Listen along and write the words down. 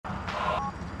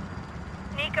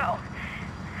Niko.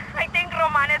 I think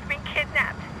Roman has been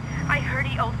kidnapped. I heard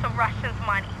he owes some Russians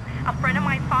money. A friend of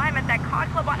mine saw him at that car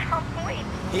club on Helm Point.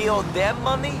 He owed them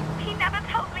money? He never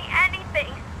tells me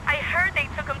anything. I heard they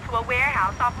took him to a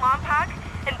warehouse off Lompoc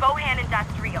in Bohan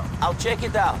Industrial. I'll check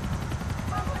it out.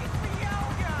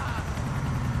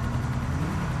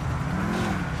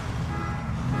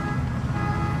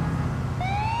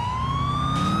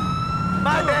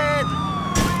 My bad!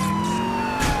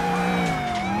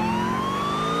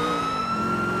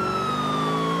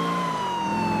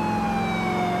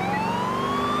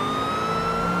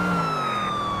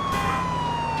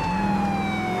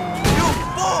 You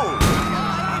fool!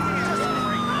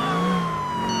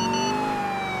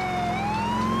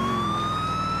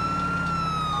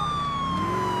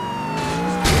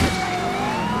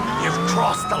 You've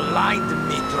crossed the line,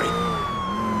 Dmitri.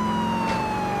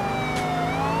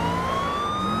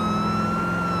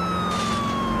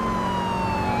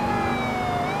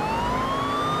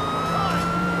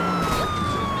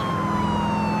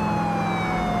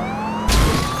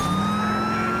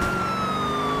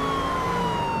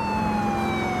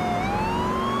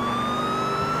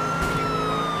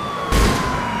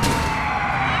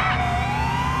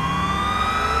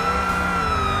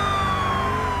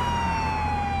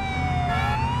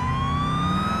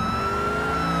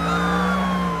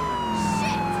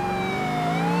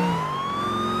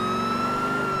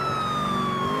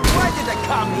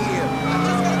 Come here! I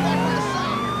just got back from the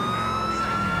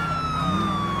sun!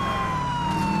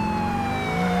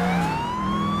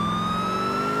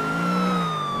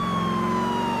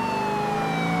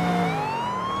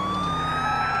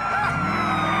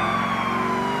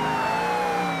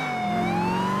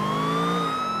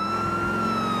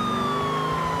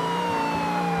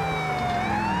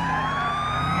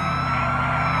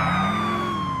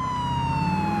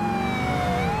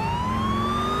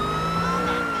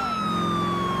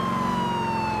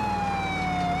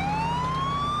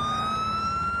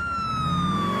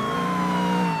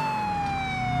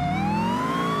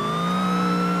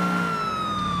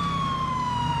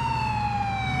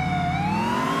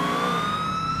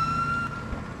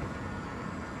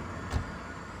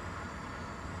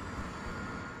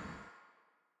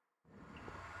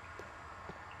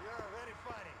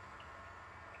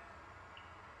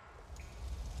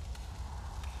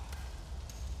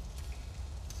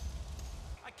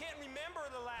 I can't remember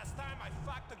the last time I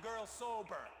fucked a girl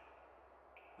sober.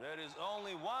 There is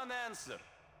only one answer.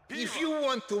 If you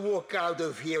want to walk out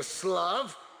of here,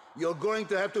 Slav, you're going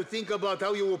to have to think about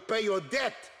how you will pay your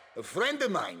debt. A friend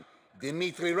of mine,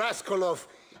 Dmitri Raskolov,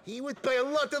 he would pay a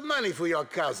lot of money for your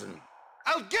cousin.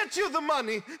 I'll get you the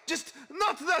money, just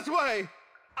not that way.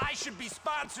 I should be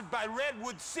sponsored by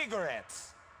Redwood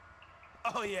cigarettes.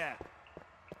 Oh yeah.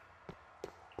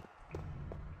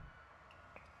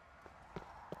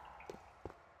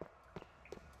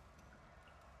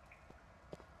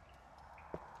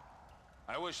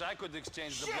 I wish I could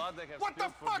exchange the Shit! blood they have What the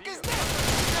spilled for fuck beer. is this?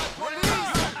 Police!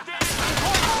 I'm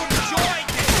going to enjoy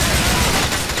this!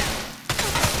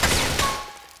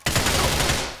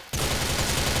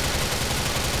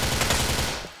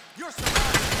 You're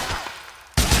surrounded now.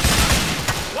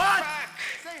 What?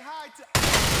 Say hi to...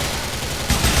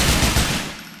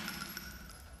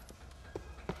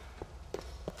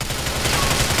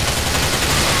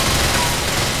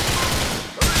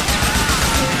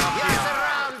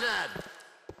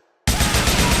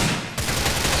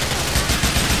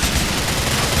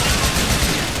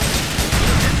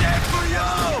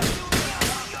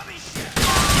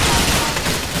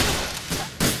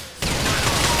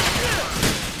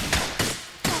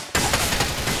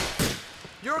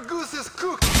 Your goose is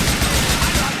cooked.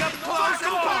 Close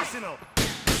and personal.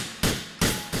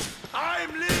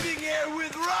 I'm living here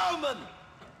with Roman!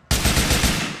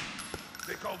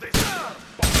 They call this...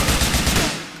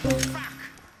 Fuck.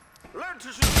 Learn to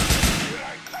shoot! Here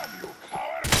I come, you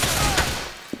coward!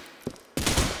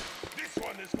 This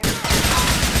one is for you!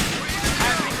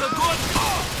 Having a good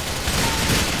call!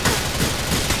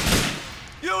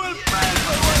 You will pay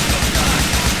for what you've done!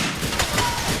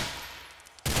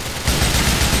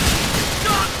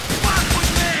 Don't fuck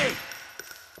with me!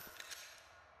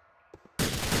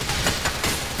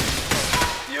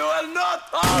 You will not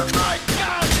harm my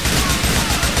gun!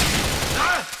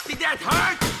 Did that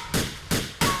hurt?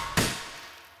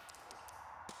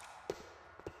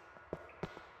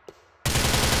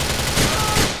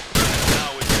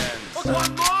 Now it ends.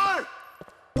 One more?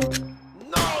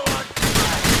 No one!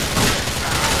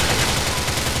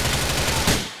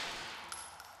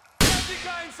 Get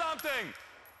behind something.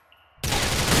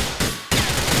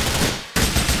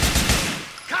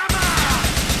 Come on!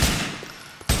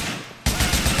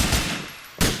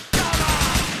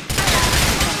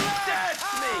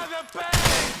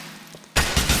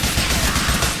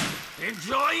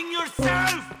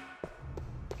 yourself!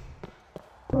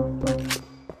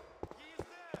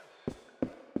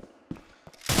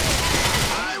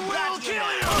 I will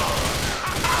kill you!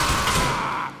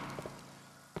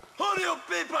 Who do you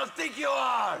people think you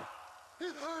are?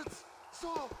 It hurts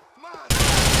so much.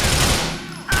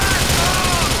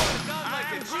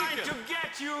 I'm trying to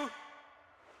get you!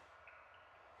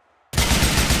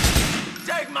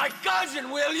 Take my cousin,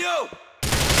 will you?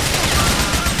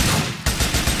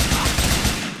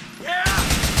 Yeah!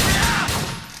 Yeah!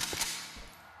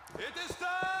 It is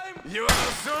time. You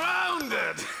are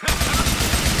surrounded!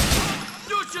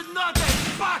 You should not have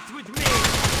fucked with me!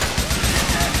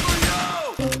 This is for you!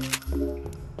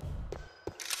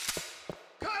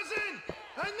 Cousin,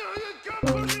 I know you'd come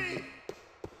for me.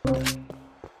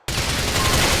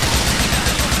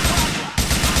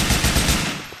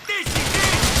 This is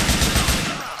it!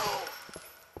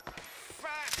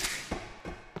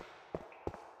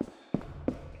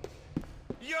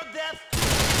 You're dead!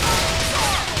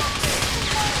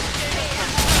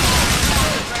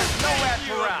 Nowhere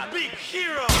to run! Big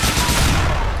hero!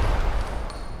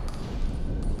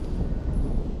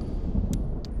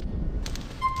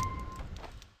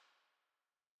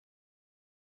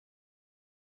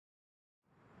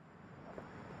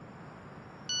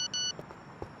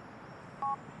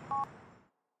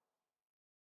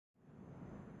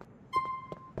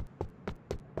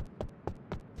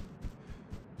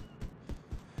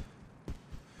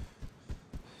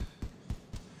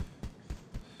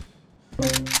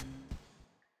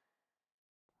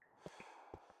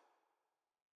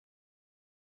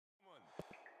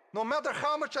 No matter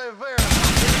how much I wear. I'm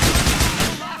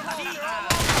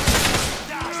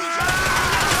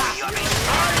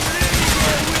living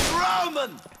here with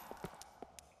Roman!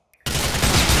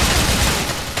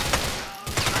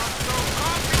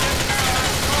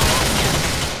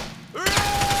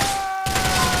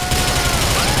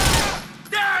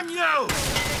 Damn you!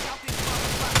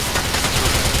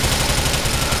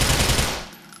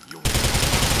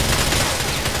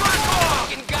 Fuck off!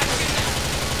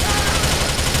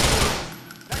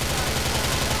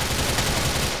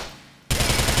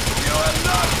 You are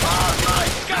not harm my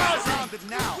cousin!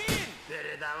 Now.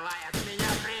 Передавай от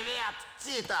меня привет,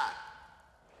 Тита.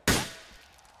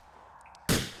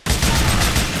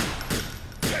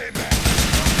 Hey, man.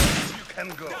 You can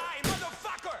go. Die,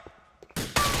 motherfucker!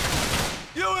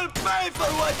 You will pay for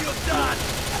what you've done!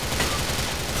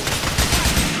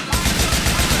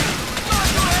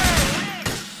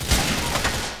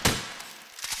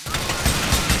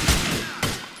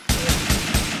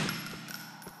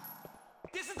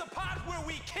 This is the part where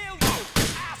we kill you,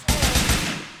 asshole!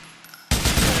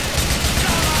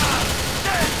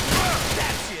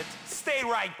 That's it! Stay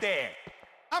right there!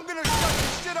 I'm gonna shut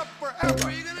this shit up forever.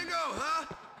 Where you gonna go, huh?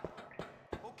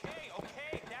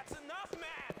 Okay, that's enough,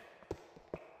 man!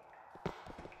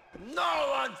 No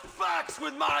one fucks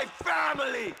with my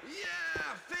family!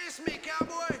 Yeah, face me,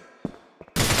 cowboy.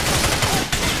 Be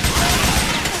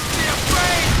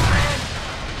afraid, friend!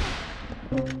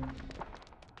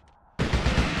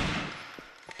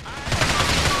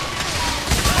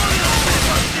 Who do you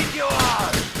people think you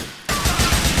are?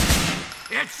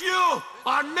 It's you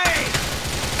or me!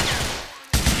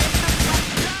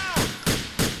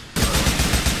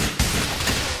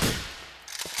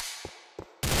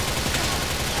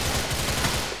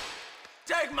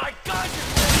 Take my cousin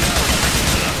with you!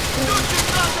 You should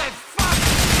not have fucked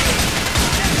with me!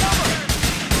 Take over!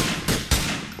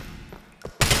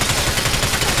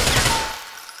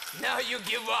 Now you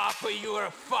give up or you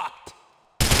are fucked!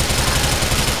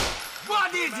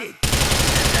 What is it?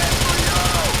 It's for you!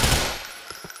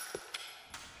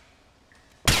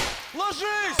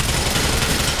 Ложись!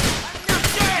 You're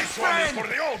dead, This one is friend! for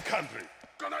the old country.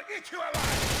 Gonna eat you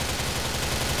alive.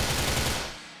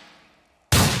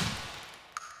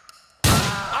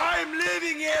 I'm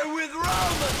living here with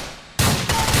Roman!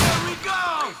 Here we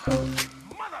go!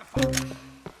 Motherfucker.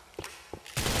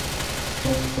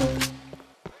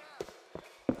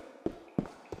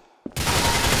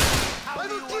 I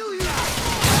will kill you!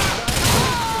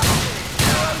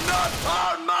 You will not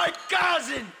harm my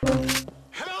cousin!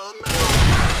 Hell no!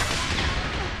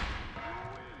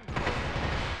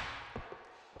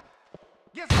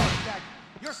 Guess what, Jack?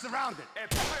 You're surrounded. A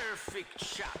perfect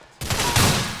shot.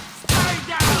 Stay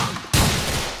down!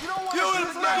 You don't want You to will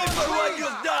pay for what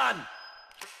you've done!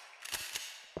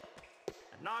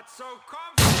 Not so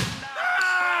confident now.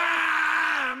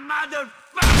 Ah,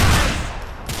 motherfuckers!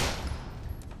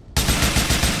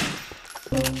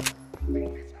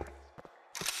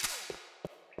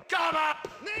 Come on!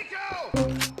 Niko!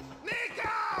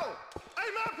 Niko!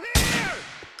 I'm up here!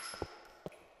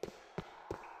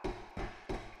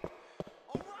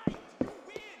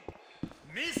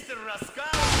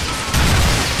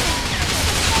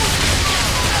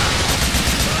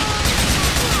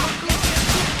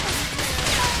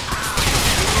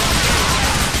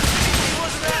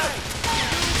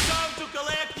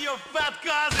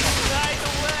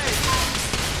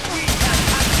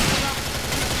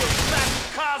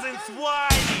 nice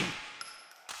whining.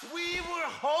 We were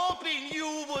hoping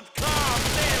you would come.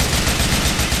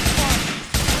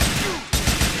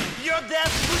 Your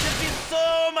death would have been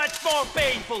so much more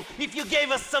painful if you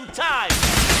gave us some time.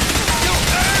 You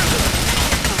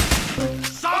earned it!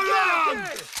 So long!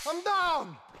 Okay. I'm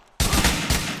down!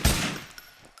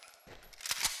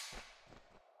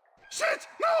 Shit!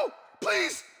 No!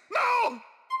 Please! No!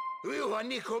 You are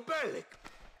Niko Bellic.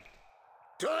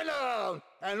 Turn around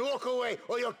and walk away,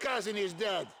 or your cousin is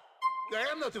dead. I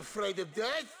am not afraid of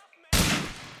death.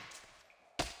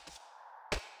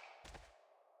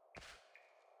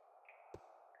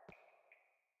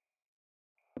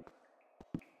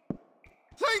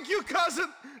 Thank you, cousin!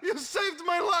 You saved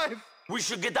my life! We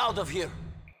should get out of here.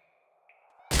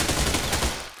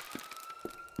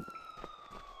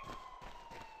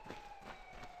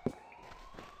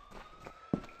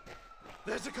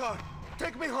 There's a car.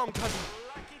 Take me home, cousin.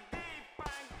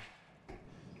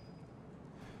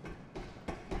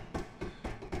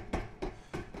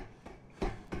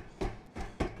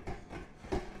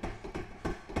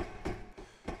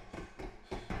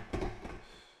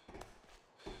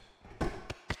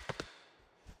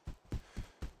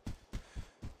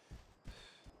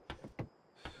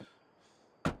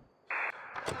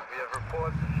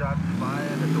 Reports of shots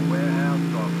fired at the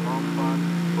warehouse off Longmont,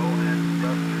 Bohan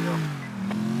Industrial.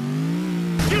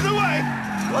 Get away!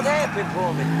 What happened,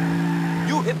 Roman?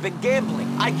 You have been gambling.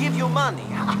 I give you money.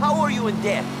 How are you in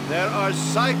debt? There are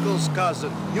cycles,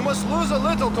 cousin. You must lose a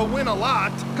little to win a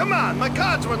lot. Come on, my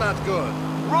cards were not good.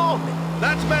 Roman!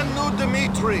 That man knew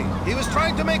Dmitri. He was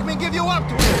trying to make me give you up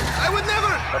to him. I would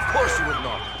never... Of course you would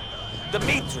not.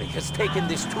 Dmitri has taken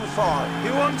this too far. He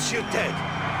wants you dead.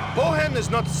 Bohan is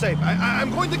not safe.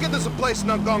 I'm going to get us a place in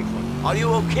Algonquin. Are you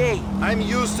okay? I'm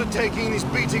used to taking these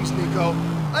beatings, Niko.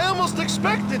 I almost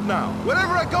expect it now.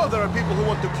 Wherever I go, there are people who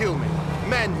want to kill me.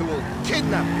 Men who will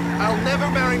kidnap me. I'll never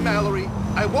marry Mallory.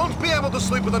 I won't be able to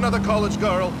sleep with another college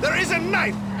girl. There is a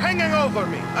knife hanging over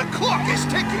me. A clock is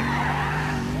ticking.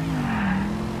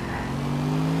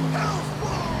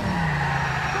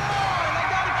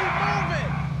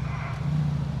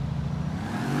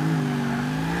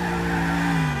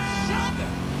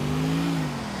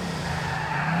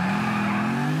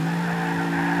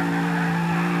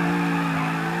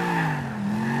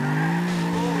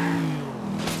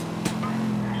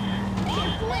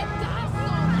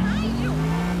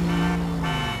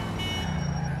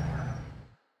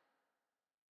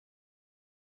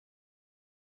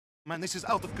 Man, this is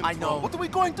out of control. I know. What are we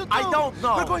going to do? I don't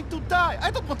know. We're going to die. I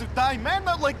don't want to die, man.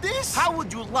 Not like this. How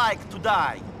would you like to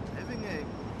die? Having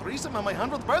a threesome on my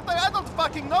 100th birthday? I don't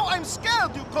fucking know. I'm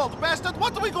scared, you cold bastard.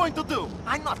 What are we going to do?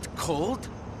 I'm not cold.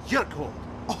 You're cold.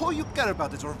 All you care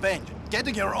about is revenge.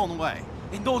 Getting your own way.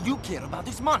 And all you care about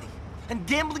is money. And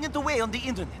gambling it away on the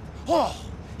internet. Oh,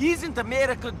 isn't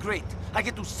America great? I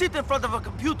get to sit in front of a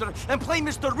computer and play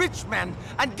Mr. Rich Man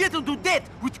and get into debt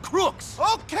with crooks.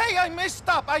 Okay, I messed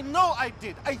up. I know I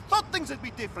did. I thought things would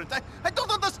be different. I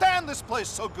don't understand this place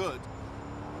so good.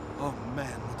 Oh, man,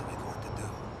 what are we going to do?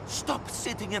 Stop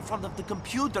sitting in front of the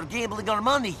computer gambling our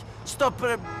money. Stop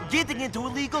getting into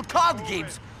illegal card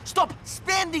games. Stop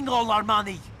spending all our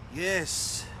money.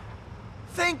 Yes.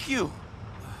 Thank you.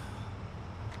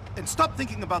 And stop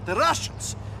thinking about the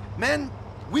Russians. Man,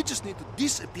 we just need to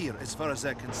disappear as far as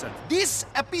they're concerned.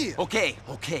 Disappear! Okay.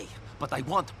 But I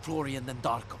want Florian and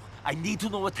Darko. I need to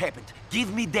know what happened.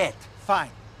 Give me that.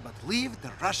 Fine, but leave the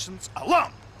Russians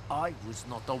alone! I was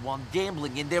not the one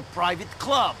gambling in their private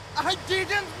club. I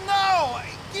didn't know!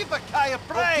 Give a guy a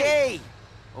break!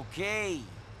 Okay.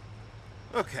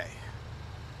 Okay.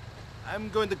 I'm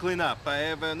going to clean up. I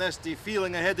have a nasty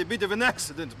feeling I had a bit of an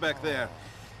accident back there.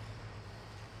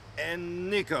 And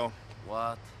Niko.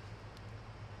 What?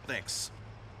 Thanks.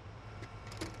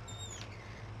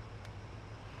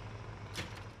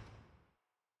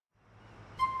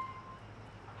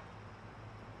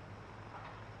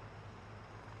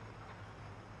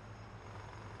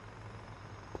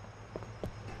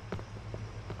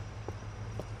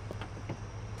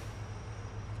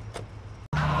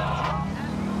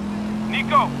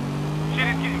 Niko, shit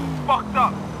is getting fucked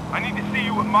up. I need to see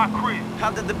you at my crib. How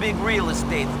did the big real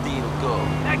estate deal go?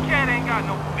 That cat ain't got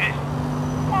no business.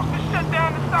 Wants to shut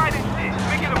down the site and shit.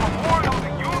 Make it a memorial to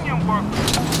union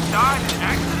workers who died in an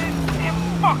accident.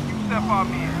 And fuck you,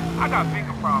 Stefan Mir. I got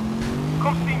bigger problems.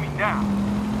 Come see me now.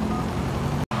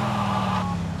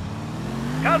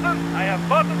 Cousin, I have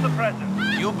bought us a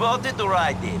present. You bought it or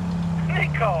I did?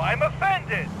 Niko, I'm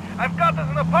offended. I've got us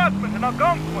an apartment in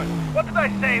Algonquin. What did I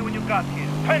say when you got here?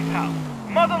 Penthouse.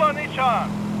 Model on each arm.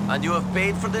 And you have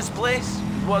paid for this place?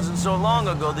 It wasn't so long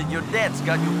ago that your dads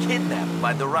got you kidnapped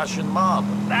by the Russian mob.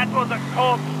 That was a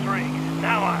cold streak.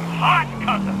 Now I'm hot,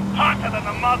 cousin. Hotter than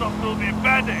the mothers will be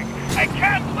bedding. I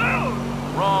can't lose!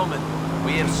 Roman,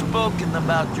 we have spoken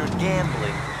about your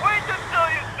gambling. Wait until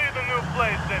you see the new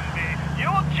place in me. You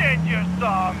will change your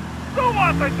song. So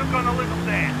what I took on a little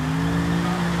dance.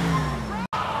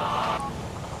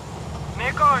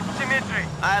 Niko, it's Dimitri.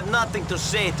 I have nothing to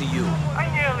say to you. I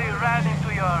nearly ran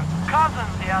into your cousin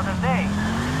the other day.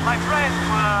 My friends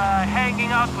were hanging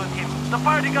out with him. The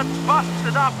party got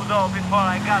busted up though before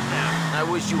I got there. I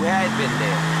wish you had been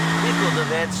there. We could have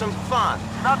had some fun.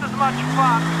 Not as much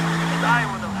fun as I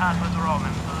would have had with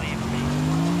Roman.